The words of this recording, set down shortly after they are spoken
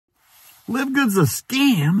LiveGood's a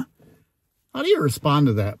scam. How do you respond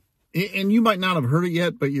to that? And you might not have heard it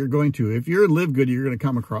yet, but you're going to. If you're LiveGood, you're going to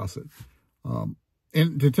come across it.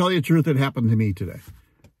 And to tell you the truth, it happened to me today.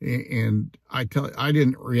 And I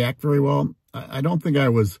didn't react very well. I don't think I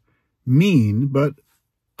was mean, but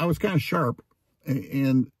I was kind of sharp.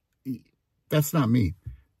 And that's not me.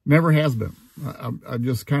 Never has been. I've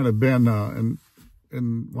just kind of been,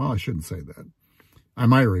 well, I shouldn't say that.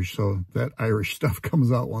 I'm Irish, so that Irish stuff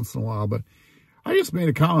comes out once in a while. But I just made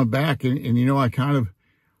a comment back, and you know, I kind of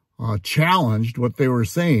challenged what they were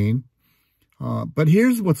saying. But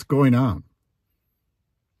here's what's going on.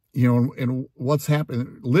 You know, and what's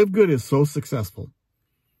happening. LiveGood is so successful.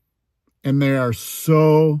 And there are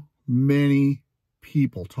so many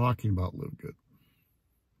people talking about LiveGood.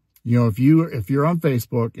 You know, if you're on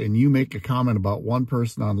Facebook and you make a comment about one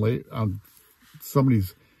person on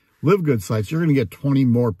somebody's LiveGood sites, you're going to get 20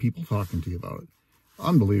 more people talking to you about it.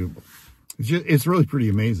 Unbelievable. It's really pretty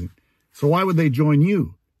amazing. So why would they join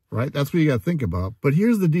you, right? That's what you got to think about. But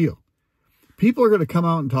here's the deal. People are going to come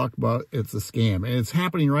out and talk about it's a scam. And it's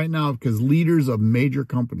happening right now because leaders of major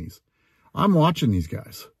companies. I'm watching these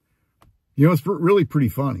guys. You know, it's really pretty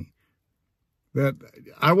funny that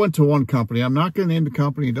I went to one company. I'm not going to name the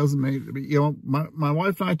company. It doesn't make, you know, my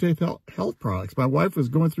wife and I take health products. My wife was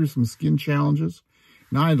going through some skin challenges.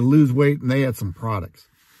 And I had to lose weight, and they had some products.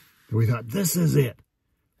 And we thought, this is it.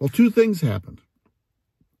 Well, two things happened.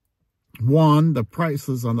 One, the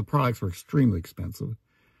prices on the products were extremely expensive.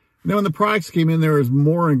 And then when the products came in, there was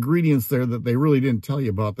more ingredients there that they really didn't tell you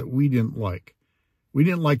about that we didn't like. We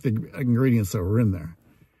didn't like the ingredients that were in there.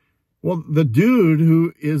 Well, the dude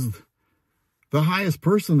who is the highest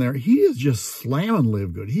person there, he is just slamming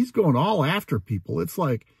LiveGood. He's going all after people. It's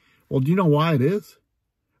like, well, do you know why it is?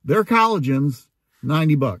 Their collagen's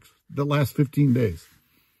 $90 that lasts 15 days.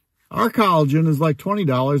 Our collagen is like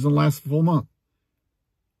 $20 and lasts a full month.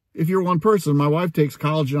 If you're one person, my wife takes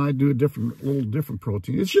collagen, I do a little different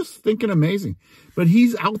protein. It's just thinking amazing. But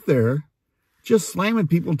he's out there just slamming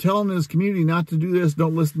people, telling his community not to do this,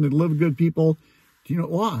 don't listen to LiveGood people. Do you know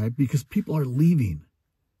why? Because people are leaving.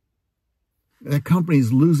 That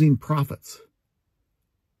company's losing profits.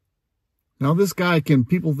 Now, this guy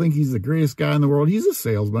people think he's the greatest guy in the world. He's a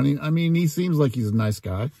salesman. I mean, he seems like he's a nice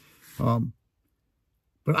guy.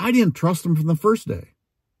 But I didn't trust him from the first day.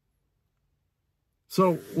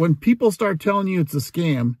 So when people start telling you it's a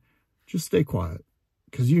scam, just stay quiet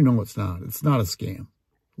because you know it's not. It's not a scam.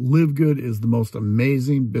 LiveGood is the most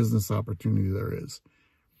amazing business opportunity there is.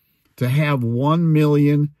 To have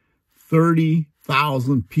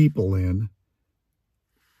 1,030,000 people in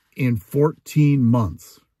 14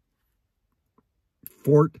 months.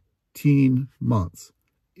 14 months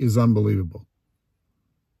is unbelievable.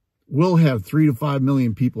 We'll have 3 to 5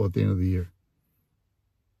 million people at the end of the year.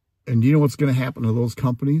 And do you know what's going to happen to those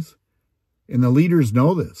companies? And the leaders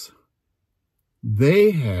know this.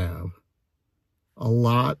 They have a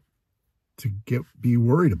lot to be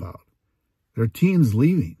worried about. Their team's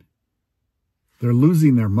leaving. They're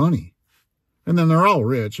losing their money. And then they're all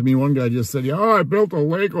rich. I mean, one guy just said, oh, I built a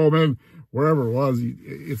lake home in wherever it was.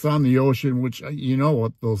 It's on the ocean, which you know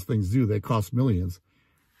what those things do. They cost millions.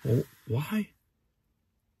 Well, why?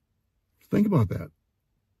 Think about that.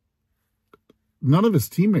 None of his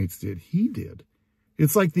teammates did. He did.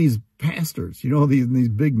 It's like these pastors, you know, these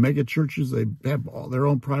big mega churches, they have all their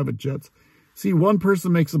own private jets. See, one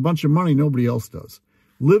person makes a bunch of money, nobody else does.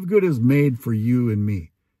 LiveGood is made for you and me.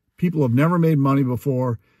 People have never made money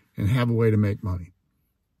before and have a way to make money.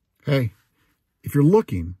 Hey, if you're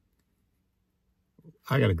looking,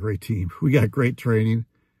 I got a great team. We got great training.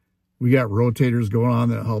 We got rotators going on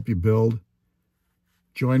that help you build.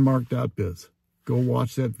 Joinmark.biz. Go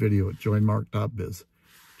watch that video at joinmark.biz.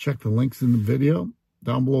 Check the links in the video,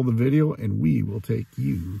 down below the video, and we will take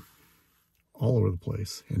you all over the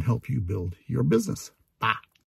place and help you build your business. Bye.